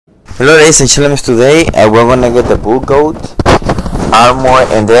Hello ladies and gentlemen, today we're gonna get the bull goat armor,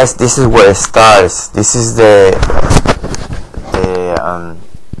 and this is where it starts. This is the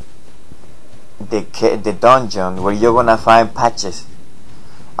dungeon where you're gonna find patches.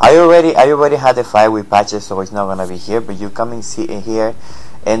 I already had a fight with patches, so it's not gonna be here, but you come and see in here,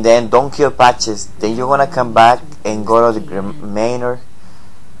 and then don't kill patches. Then you're gonna come back and go to the manor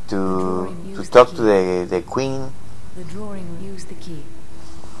to talk to the queen. The drawing will use the key.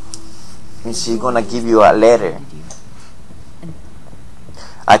 And she's gonna give you a letter,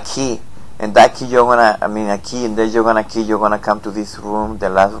 a key, and that key a key, and then you're gonna come to this room, the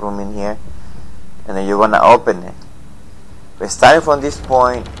last room in here, and then you're gonna open it. But starting from this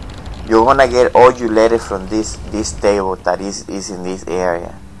point, you're gonna get all your letters from this table that is in this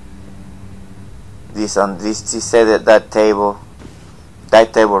area. This said that table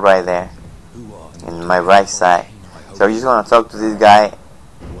right there, in my right side. So you're just gonna talk to this guy,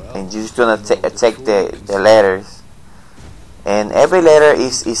 and you're just gonna check the letters, and every letter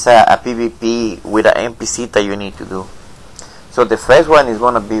is a PvP with an NPC that you need to do. So the first one is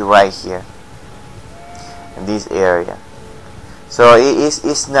gonna be right here in this area. So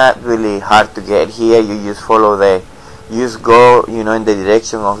it's not really hard to get here. You just follow you just go in the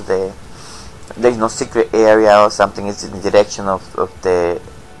direction of there's no secret area or something. It's in the direction of that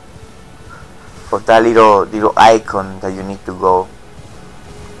little icon that you need to go.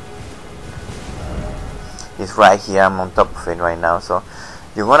 It's right here. I'm on top of it right now. So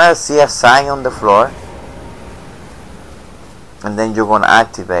you're gonna see a sign on the floor, and then you're gonna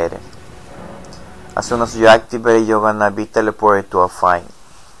activate it. As soon as you activate it, you're gonna be teleported to a fight,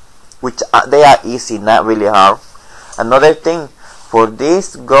 which they are easy, not really hard. Another thing, for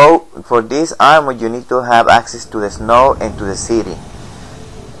this armor, you need to have access to the snow and to the city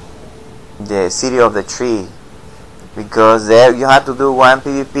of the tree. Because there you have to do one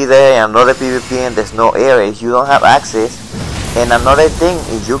PvP there and another PvP in the snow area. If you don't have access, and another thing,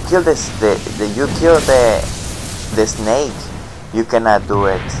 if you kill the snake, you cannot do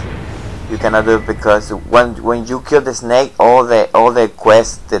it. You cannot do it because when you kill the snake, all the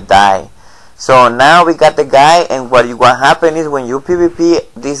quests they die. So now we got the guy, and what happen is when you PvP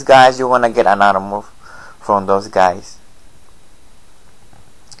these guys, you're gonna get another move from those guys.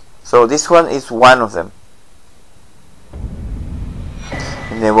 So this one is one of them.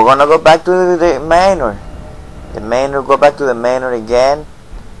 And then we're gonna go back to the manor. Go back to the manor again,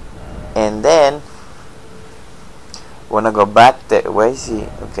 and then we're gonna go back there. Where is he?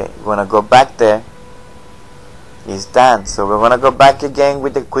 Okay, we're gonna go back there. He's done. So we're gonna go back again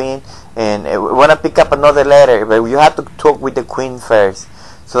with the queen, and we're gonna pick up another letter. But you have to talk with the queen first,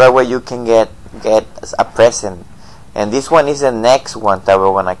 so that way you can get a present. And this one is the next one that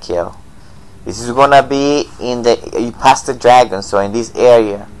we're gonna kill. This is gonna be you pass the dragon, so in this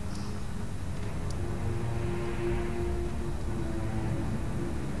area.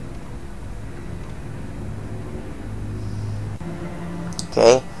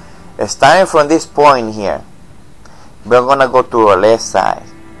 Okay, starting from this point here, we're gonna go to the left side.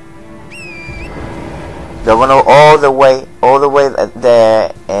 We're gonna all the way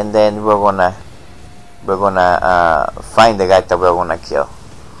there, and then we're gonna find the guy that we're gonna kill.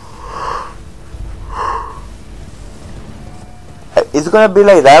 It's gonna be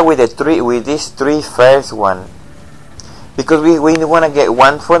like that with these three first one, because we wanna get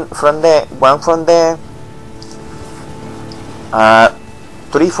one from there,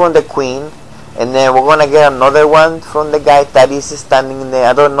 three from the queen, and then we're gonna get another one from the guy that is standing there.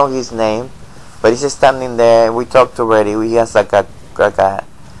 I don't know his name, but he's standing there. We talked already. He has like a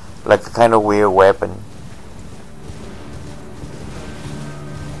kind of weird weapon.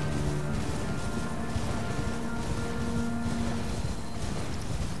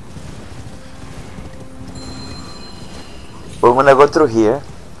 We're gonna go through here.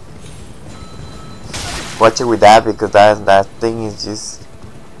 Watch it with that, because that thing is just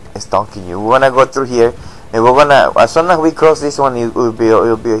stalking you. We're gonna go through here, and we're gonna, as soon as we cross this one, it will be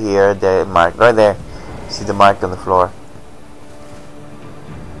here, the mark right there. See the mark on the floor.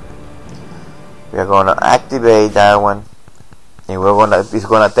 We are gonna activate that one, and it's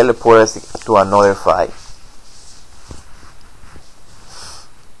gonna teleport us to another fight.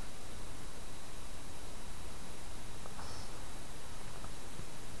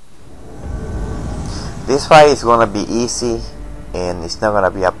 This fight is gonna be easy, and it's not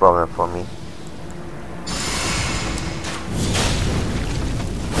gonna be a problem for me.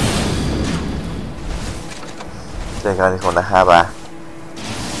 The guy is gonna have a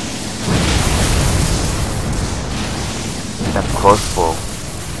crossbow.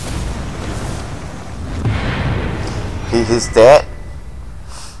 He's dead.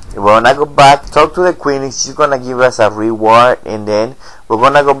 We're gonna go back, talk to the queen, and she's gonna give us a reward, and then we're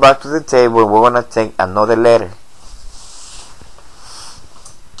gonna go back to the table and we're gonna take another letter.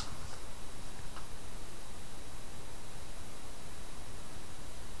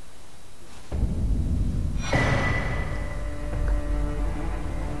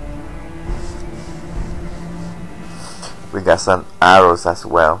 We got some arrows as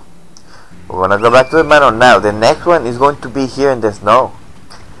well. We're gonna go back to the manor now. The next one is going to be here in the snow,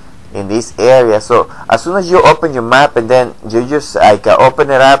 in this area. So as soon as you open your map, and then you just like open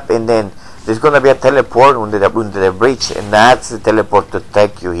it up, and then there's gonna be a teleport under the bridge, and that's the teleport to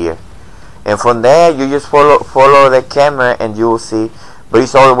take you here. And from there, you just follow the camera, and you will see. But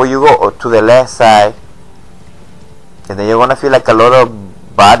it's all where you go to the left side, and then you're gonna feel like a lot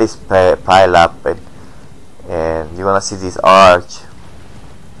of bodies pile up, and you're gonna see this arch.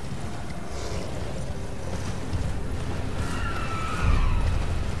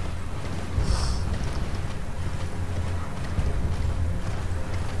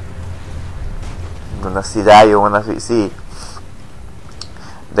 You're gonna see that. You're gonna see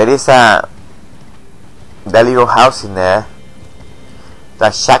there is that little house in there,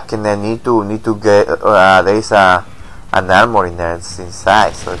 that shack in there. Need to get there is an armor in there. It's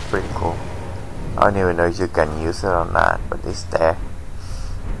inside, so it's pretty cool. I don't even know if you can use it or not, but it's there.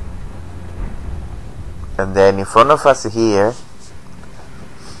 And then in front of us here,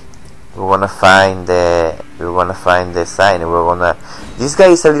 we're gonna find the sign. And this guy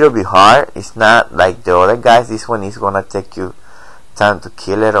is a little bit hard. It's not like the other guys. This one is gonna take you time to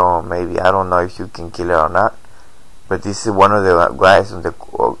kill it, or maybe I don't know if you can kill it or not. But this is one of the guys in the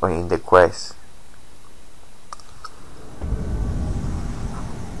quest.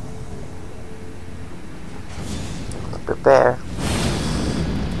 Prepare.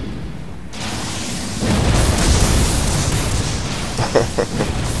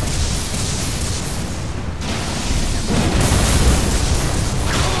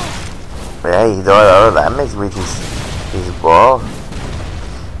 Yeah, he does a lot of damage with his bow.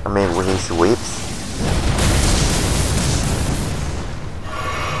 I mean, with his whips.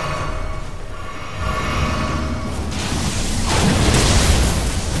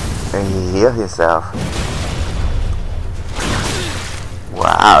 And he heals himself.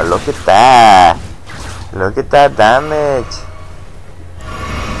 Wow, look at that. Look at that damage.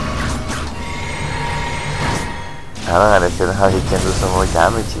 I don't understand how he can do so much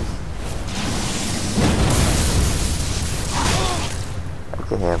damage.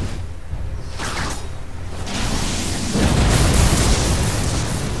 Look at him.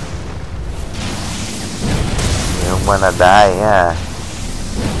 You don't wanna die, yeah.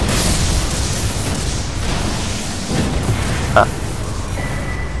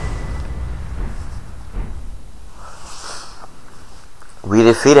 We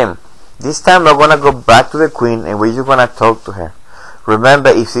defeat him. This time we're gonna go back to the queen, and we're just gonna talk to her. Remember,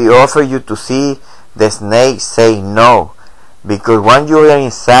 if she offers you to see the snake, say no, because once you're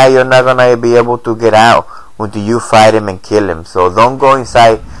inside, you're not gonna be able to get out until you fight him and kill him. So don't go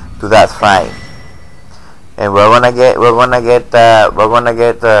inside to that fight. And we're gonna get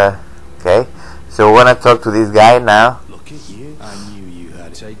okay. So we're gonna talk to this guy now. Look at you! I knew you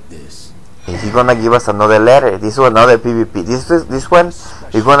had to take this. And he's gonna give us another letter. This is another PvP. This one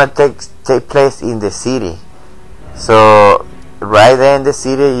is gonna take place in the city. So right there in the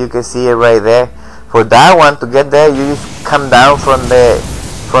city, you can see it right there. For that one, to get there, you just come down from the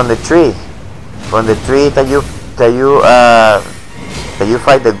tree, that you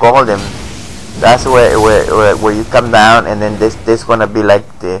fight the golem. That's where you come down, and then there's gonna be like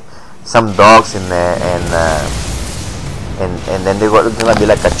some dogs in there, and then there's gonna be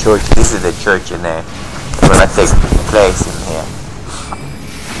like a church. This is the church in there. It's gonna take place in here.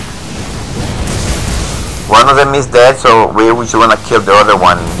 One of them is dead, so we just wanna kill the other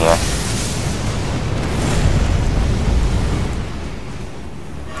one in here.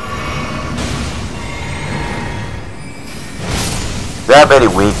 They are very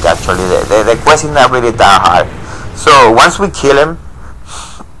weak, actually. The quest is not really that hard. So once we kill him,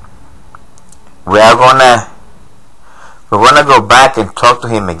 we're gonna go back and talk to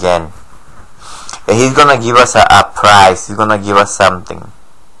him again, and he's gonna give us a prize. He's gonna give us something.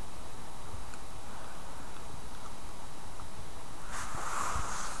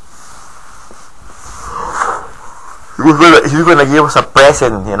 He's gonna give us a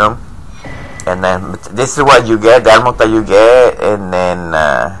present, you know. And then this is what you get, the armor that you get, and then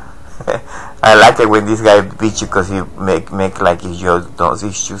I like it when this guy beats you because he make like his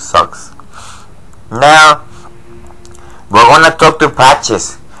shoe sucks. Now we're gonna talk to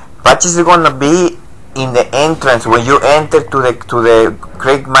Patches. Patches is gonna be in the entrance when you enter to the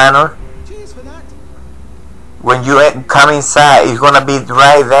Creek Manor. Cheers for that. When you come inside, it's gonna be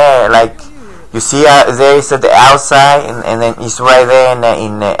right there. Like you see, there is at the outside, and then it's right there in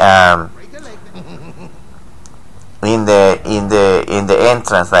the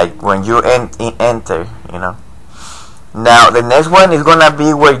entrance. Like when you enter, you know. Now the next one is gonna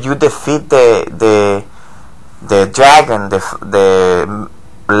be where you defeat the dragon, the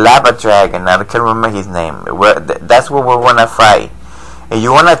lava dragon. I can't remember his name. That's what we're gonna fight. And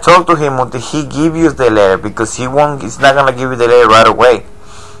you wanna talk to him until he give you the letter, because he's not gonna give you the letter right away.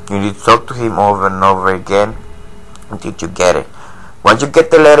 You need to talk to him over and over again until you get it. Once you get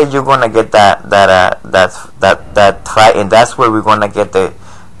the letter, you're gonna get that fight, and that's where we're gonna get the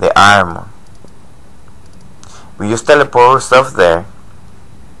armor. We just teleport stuff there.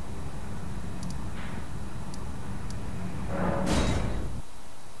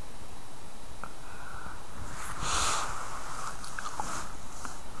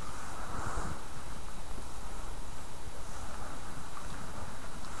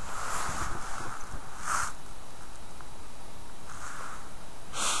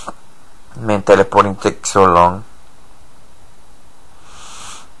 Man, teleporting takes so long.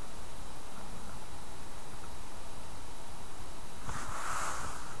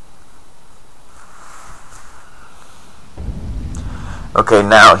 Okay,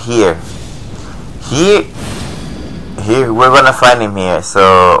 now here we're gonna find him here.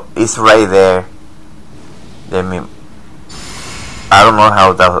 So it's right there. I don't know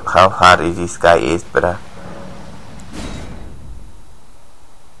how hard this guy is, but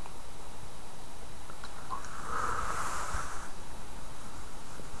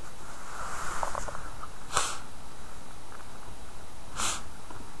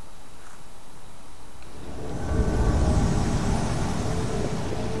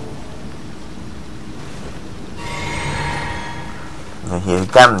and here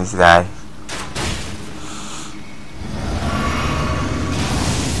comes this guy.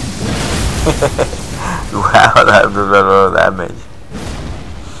 Wow, that does a lot of damage.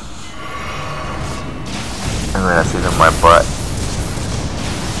 I'm gonna see the more butt.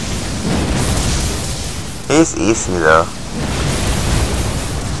 He's easy though.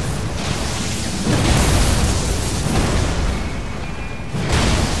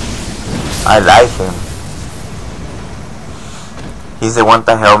 I like him. He's the one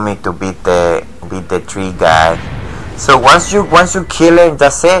that helped me to beat the tree guy. So once you kill him,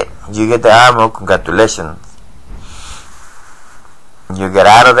 that's it. You get the armor. Congratulations. You get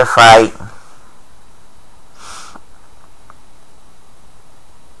out of the fight.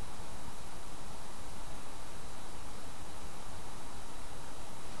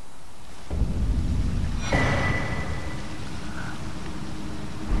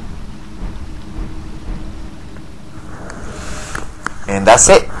 And that's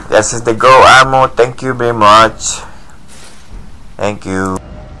it. This is the gold armor. Thank you very much. Thank you.